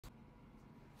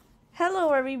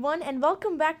Hello everyone and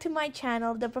welcome back to my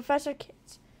channel, The Professor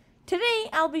Kids. Today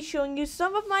I'll be showing you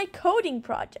some of my coding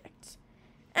projects.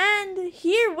 And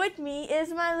here with me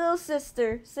is my little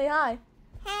sister. Say hi.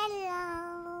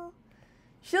 Hello.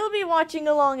 She'll be watching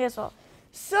along as well.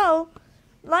 So,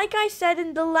 like I said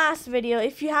in the last video,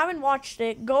 if you haven't watched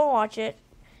it, go watch it.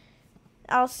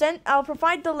 I'll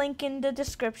provide the link in the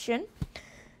description.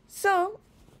 So,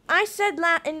 I said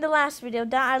in the last video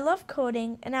that I love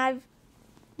coding and I've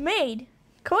made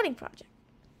coding project,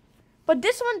 but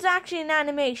this one's actually an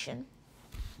animation.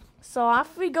 So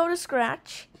after we go to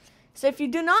Scratch, so if you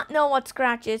do not know what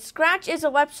Scratch is a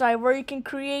website where you can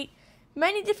create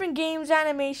many different games,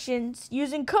 animations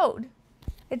using code.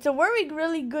 It's a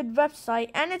really good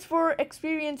website and it's for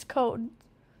experienced code.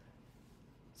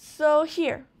 So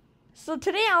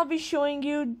today I'll be showing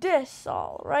you this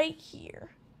all right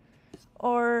here,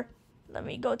 or let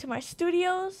me go to my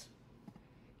studios.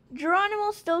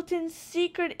 Geronimo Stilton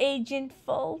Secret Agent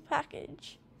Full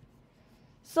Package.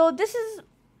 So this is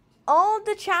all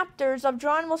the chapters of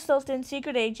Geronimo Stilton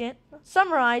Secret Agent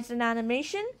summarized in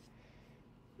animation.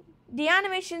 The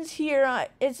animations here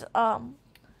is all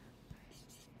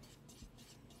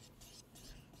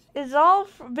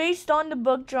based on the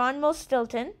book Geronimo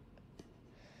Stilton.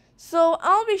 So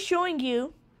I'll be showing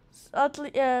you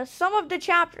some of the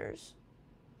chapters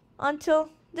until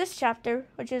this chapter,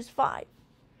 which is 5.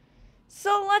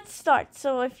 So let's start.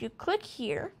 So if you click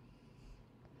here,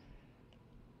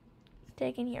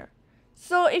 taken here.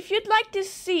 So if you'd like to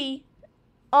see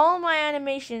all my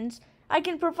animations, I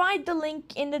can provide the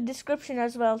link in the description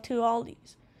as well to all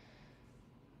these.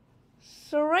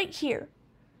 So right here.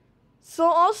 So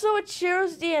also it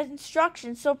shows the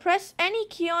instructions. So press any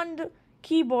key on the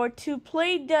keyboard to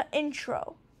play the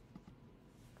intro.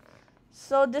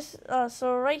 So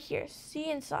so right here,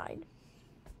 see inside.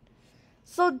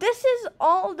 So this is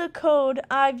all the code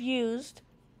I've used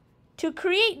to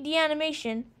create the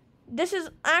animation. This is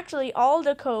actually all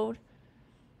the code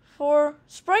for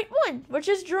Sprite 1, which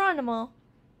is Geronimo.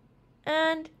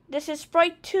 And this is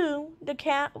Sprite 2, the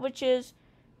cat, which is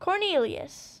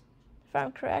Cornelius, if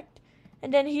I'm correct.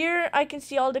 And then here I can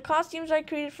see all the costumes I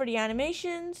created for the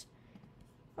animations.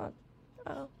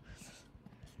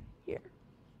 Here.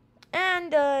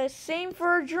 And same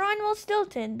for Geronimo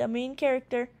Stilton, the main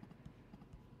character.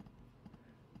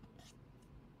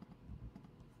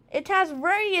 It has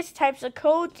various types of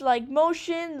codes like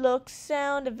motion, looks,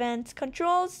 sound, events,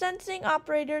 controls, sensing,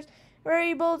 operators,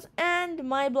 variables, and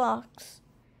my blocks,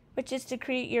 which is to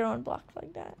create your own block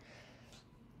like that.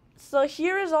 So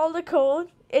here is all the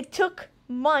code. It took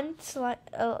months,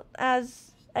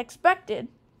 as expected.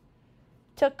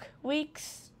 Took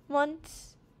weeks,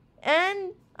 months,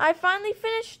 and I finally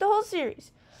finished the whole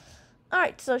series.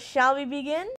 Alright, so shall we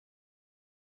begin?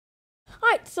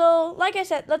 Alright, so like I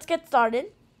said, let's get started.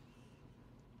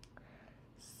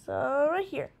 So right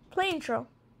here, play intro.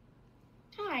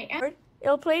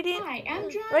 It'll play the Hi, I'm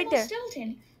Geronimo right there.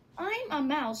 Stilton. I'm a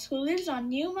mouse who lives on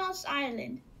New Mouse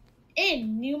Island,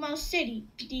 in New Mouse City,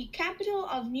 the capital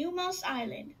of New Mouse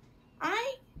Island.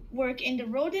 I work in the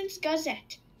Rodents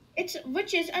Gazette,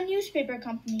 which is a newspaper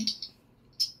company.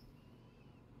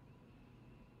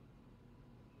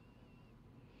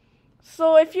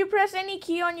 So if you press any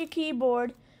key on your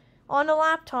keyboard on a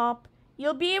laptop,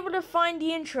 you'll be able to find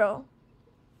the intro.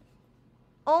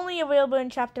 Only available in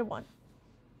chapter 1.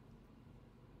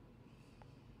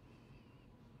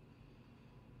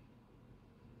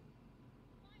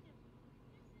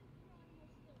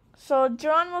 So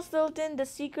Geronimo Stilton, the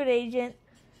secret agent.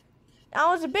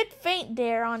 I was a bit faint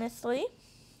there, honestly.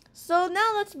 So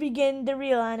now let's begin the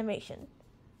real animation.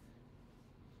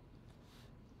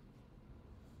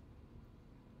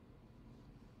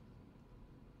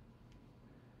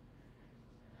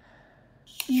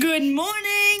 Good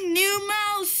morning, New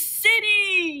Mouse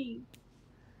City!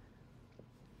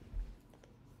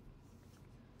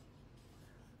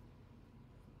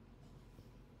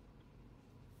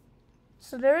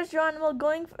 So there is Geronimo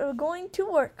going to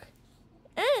work.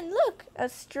 And look, a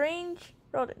strange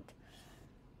rodent.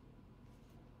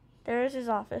 There is his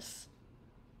office.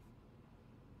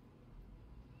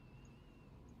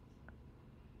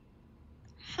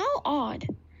 How odd.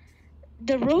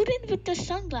 The rodent with the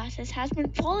sunglasses has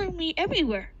been following me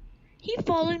everywhere. He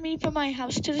followed me from my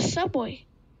house to the subway.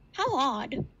 How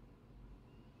odd.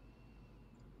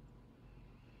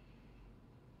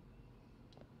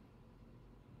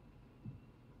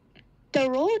 The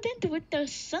rodent with the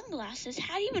sunglasses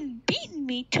had even beaten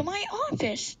me to my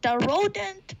office. The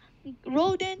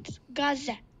rodent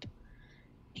Gazette.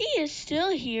 He is still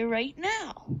here right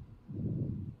now.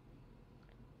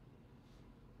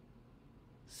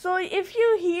 So if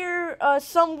you hear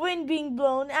some wind being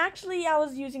blown, actually I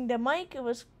was using the mic. It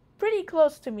was pretty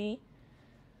close to me.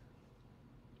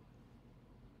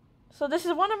 So this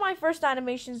is one of my first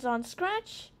animations on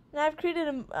Scratch, and I've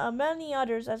created many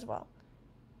others as well.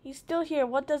 He's still here.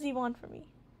 What does he want from me?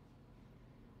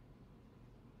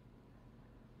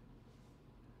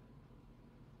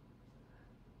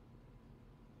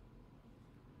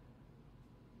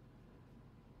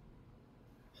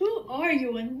 Who are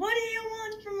you and what do you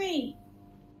want from me?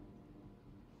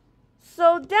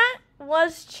 So that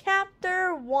was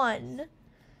chapter 1.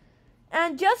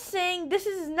 And just saying, this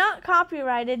is not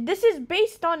copyrighted. This is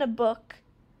based on a book.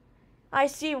 I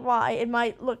see why it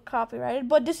might look copyrighted,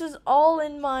 but this is all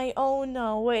in my own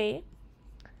way.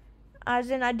 As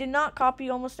in, I did not copy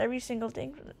almost every single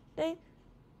thing from the thing.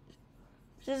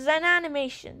 This is an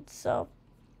animation, so.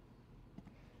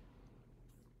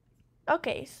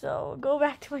 Okay, so go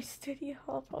back to my studio.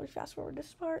 I'll probably fast forward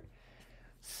this part.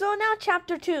 So now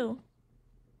chapter 2.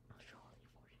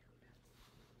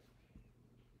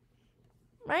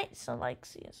 Right? So like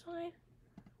CSI.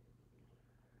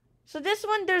 So this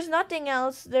one, there's nothing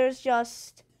else. There's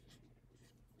just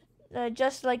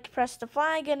like press the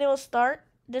flag and it will start.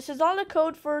 This is all the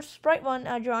code for Sprite 1,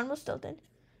 Geronimo Stilton.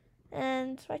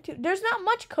 And Sprite 2. There's not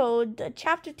much code.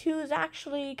 Chapter 2 is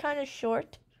actually kind of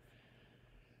short.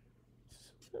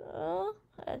 So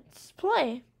let's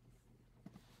play.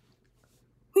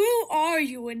 Who are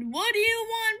you and what do you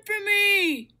want from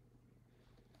me?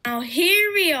 Now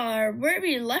here we are where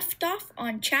we left off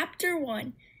on chapter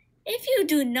 1. If you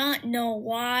do not know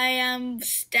why I'm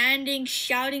standing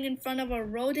shouting in front of a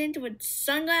rodent with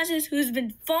sunglasses who's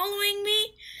been following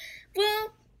me, well,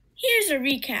 here's a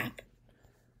recap.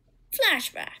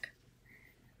 Flashback.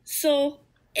 So,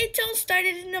 it all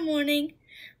started in the morning.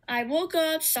 I woke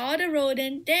up, saw the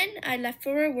rodent, then I left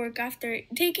for work after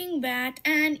taking a bath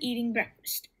and eating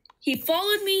breakfast. He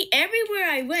followed me everywhere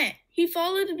I went. He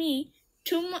followed me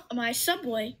to my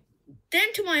subway,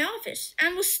 then to my office,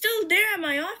 and was still there at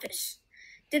my office.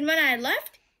 Then when I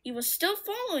left, he was still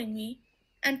following me,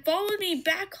 and followed me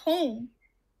back home,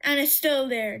 and is still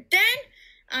there. Then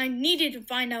I needed to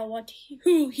find out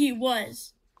who he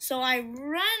was. So I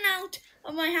ran out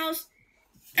of my house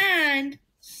and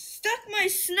stuck my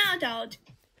snout out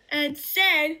and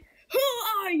said, "Who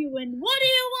are you and what do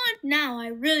you want?" Now I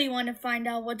really want to find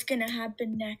out what's gonna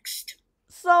happen next.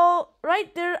 So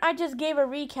right there, I just gave a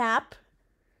recap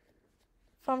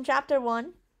from chapter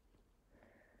 1.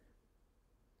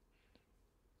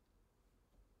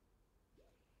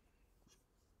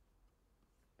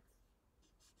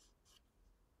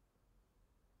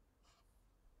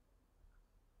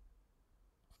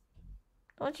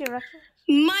 Don't you recognize?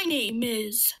 My name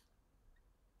is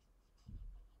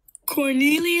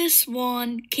Cornelius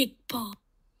Swan Kickpaw.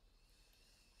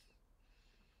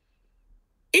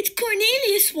 It's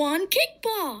Cornelius Swan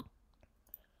Kickpaw.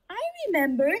 I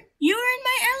remember you were in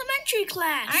my elementary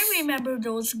class. I remember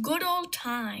those good old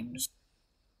times.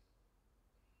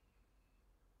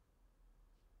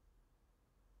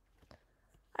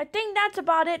 I think that's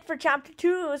about it for chapter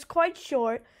 2. It was quite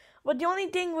short, but the only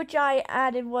thing which I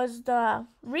added was the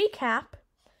recap.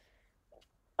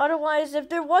 Otherwise, if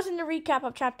there wasn't a recap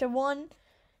of chapter 1,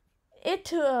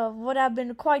 it would have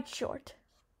been quite short.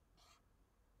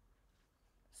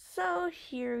 So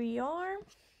here we are.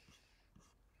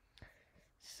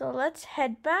 So let's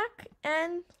head back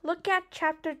and look at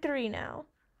chapter 3 now.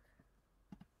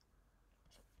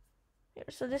 Here,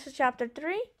 so this is chapter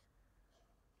 3.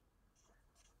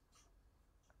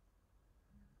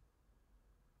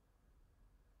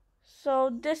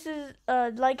 So this is,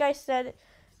 like I said,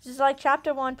 this is like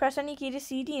chapter 1. Press any key to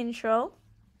see the intro.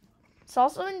 It's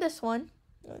also in this one.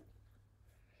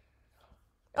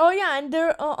 Oh yeah, and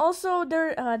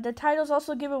the titles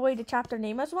also give away the chapter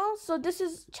name as well. So this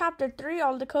is chapter 3,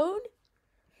 all the code.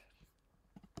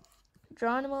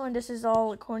 Geronimo, and this is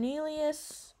all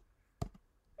Cornelius.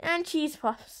 And cheese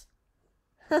puffs.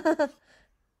 I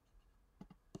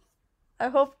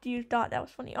hope you thought that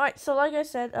was funny. Alright, so like I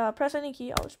said, press any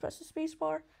key. Always press the space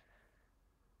bar.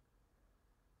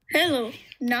 Hello,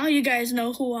 now you guys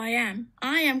know who I am.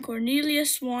 I am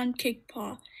Cornelius Swan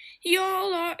Kickpaw. You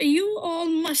all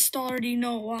must already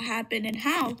know what happened and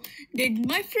how did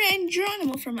my friend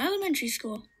Geronimo from elementary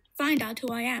school find out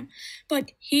who I am.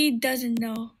 But he doesn't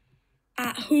know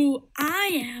who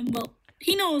I am. Well,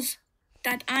 he knows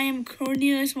that I am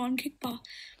Cornelius Swan Kickpaw,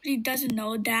 but he doesn't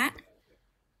know that.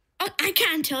 I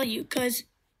can't tell you because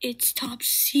it's top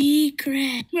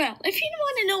secret. Well, if you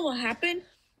want to know what happened,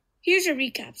 here's a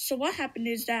recap. So what happened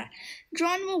is that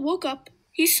Geronimo woke up,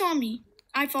 he saw me.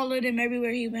 I followed him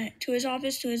everywhere he went, to his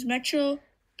office, to his metro,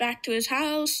 back to his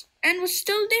house and was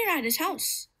still there at his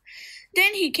house.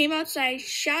 Then he came outside,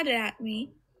 shouted at me,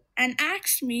 and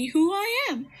asked me who I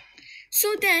am.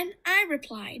 So then I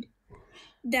replied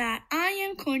that I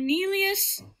am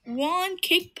Cornelius Juan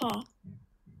Cakepaw.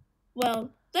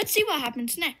 Well, let's see what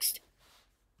happens next.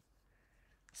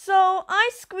 So I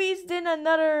squeezed in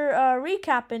another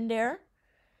recap in there.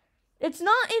 It's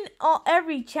not in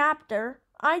every chapter.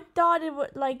 I thought it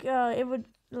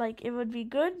would be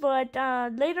good, but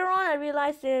later on I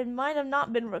realized it might have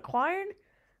not been required.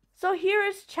 So here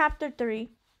is chapter 3.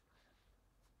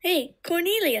 Hey,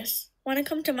 Cornelius, want to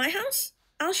come to my house?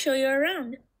 I'll show you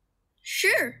around.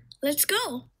 Sure, let's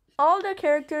go. All the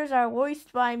characters are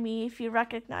voiced by me, if you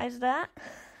recognize that.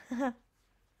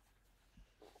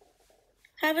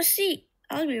 Have a seat.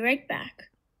 I'll be right back.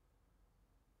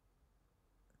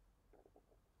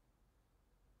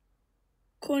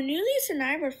 Cornelius and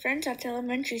I were friends at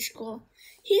elementary school.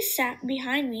 He sat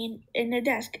behind me in the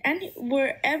desk, and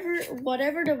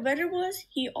whatever the weather was,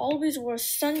 he always wore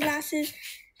sunglasses,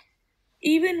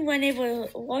 even when it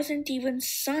wasn't even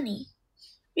sunny.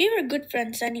 We were good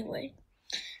friends anyway.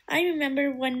 I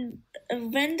remember when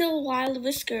Wendell Wild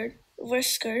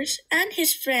Whiskers and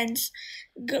his friends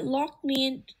locked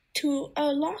me into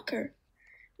a locker.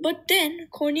 But then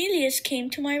Cornelius came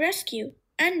to my rescue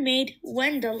and made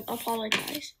Wendell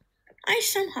apologize. I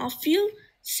somehow feel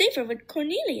safer with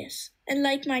Cornelius. And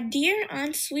like my dear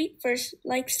Aunt Sweetfirst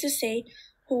likes to say,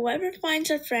 whoever finds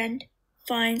a friend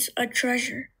finds a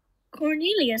treasure.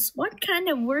 Cornelius, what kind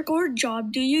of work or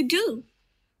job do you do?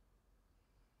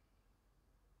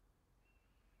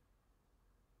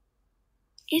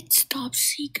 It's top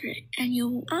secret, and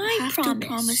I have to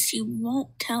promise you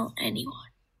won't tell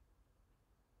anyone.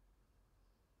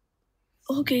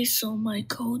 Okay, so my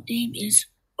code name is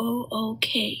OOK,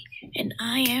 and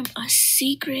I am a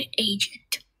secret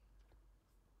agent.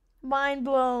 Mind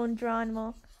blown,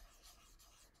 Geronimo.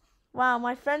 Wow,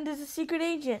 my friend is a secret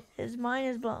agent. His mind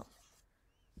is blown.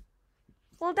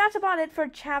 Well, that's about it for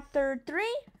chapter 3.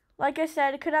 Like I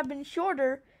said, it could have been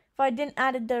shorter if I didn't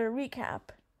add the recap.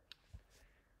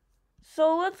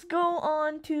 So let's go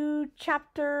on to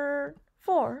chapter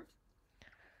 4.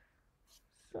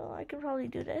 So I can probably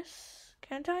do this,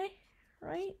 can't I?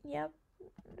 Right? Yep.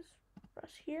 Just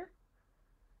press here.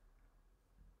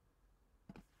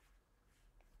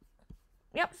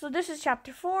 Yep, so this is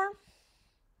chapter 4.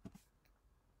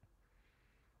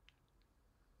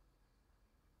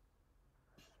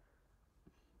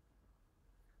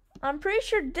 I'm pretty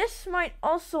sure this might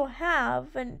also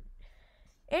have an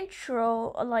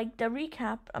intro, like the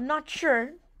recap. I'm not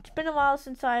sure. It's been a while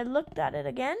since I looked at it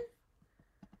again.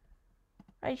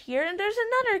 Right here, and there's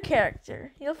another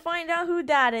character. You'll find out who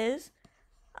that is.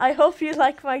 I hope you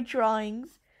like my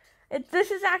drawings. This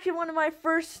is actually one of my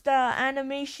first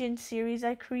animation series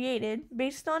I created,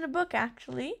 based on a book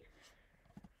actually.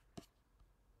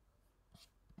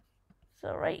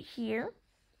 So right here,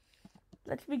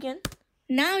 let's begin.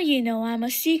 Now you know I'm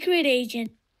a secret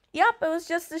agent. Yep, it was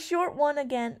just a short one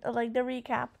again, like the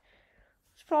recap.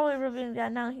 It's probably reviewing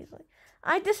that now. He's like,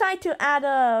 I decided to add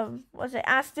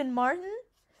Aston Martin,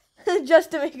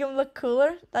 just to make him look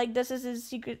cooler. Like this is his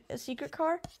secret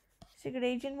car, secret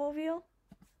agent mobile.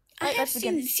 I have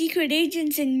seen secret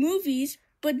agents in movies,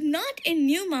 but not in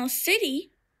New Mouse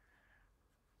City.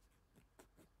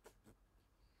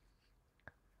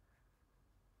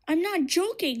 I'm not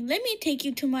joking. Let me take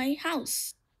you to my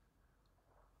house.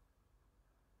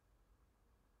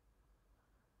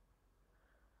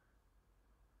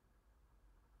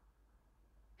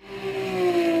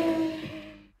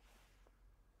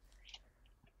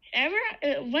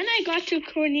 When I got to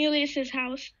Cornelius's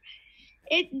house,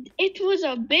 it was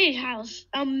a big house,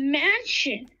 a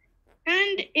mansion,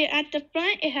 and at the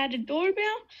front it had a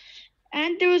doorbell,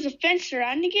 and there was a fence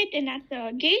surrounding it, and at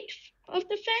the gate of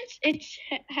the fence it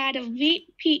had a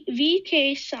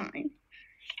VK sign.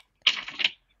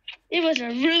 It was a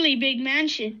really big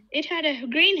mansion. It had a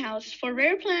greenhouse for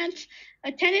rare plants,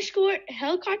 a tennis court, a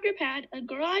helicopter pad, a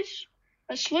garage,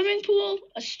 a swimming pool,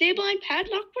 a stable and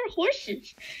padlock for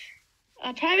horses,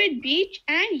 a private beach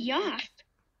and yacht,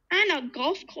 and a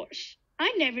golf course.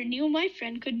 I never knew my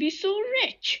friend could be so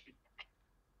rich.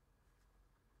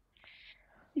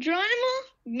 Geronimo,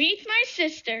 meet my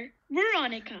sister,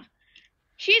 Veronica.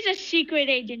 She's a secret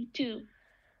agent too.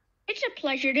 It's a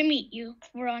pleasure to meet you,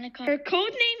 Veronica. Her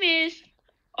code name is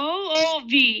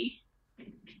OOV.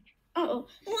 Uh-oh.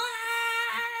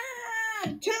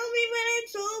 Tell me when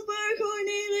it's over,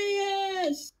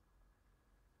 Cornelius!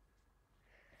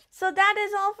 So that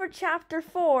is all for chapter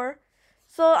 4.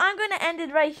 So I'm going to end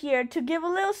it right here to give a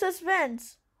little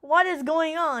suspense. what is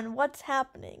going on? What's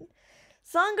happening?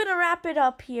 So I'm gonna wrap it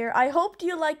up here. I hope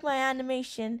you liked my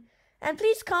animation, and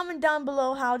please comment down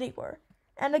below how they were.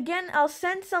 And again, I'll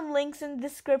send some links in the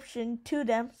description to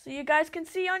them so you guys can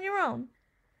see on your own.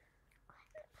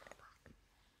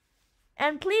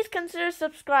 And please consider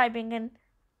subscribing and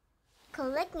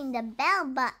clicking the bell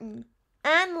button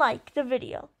and like the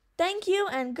video. Thank you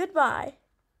and goodbye.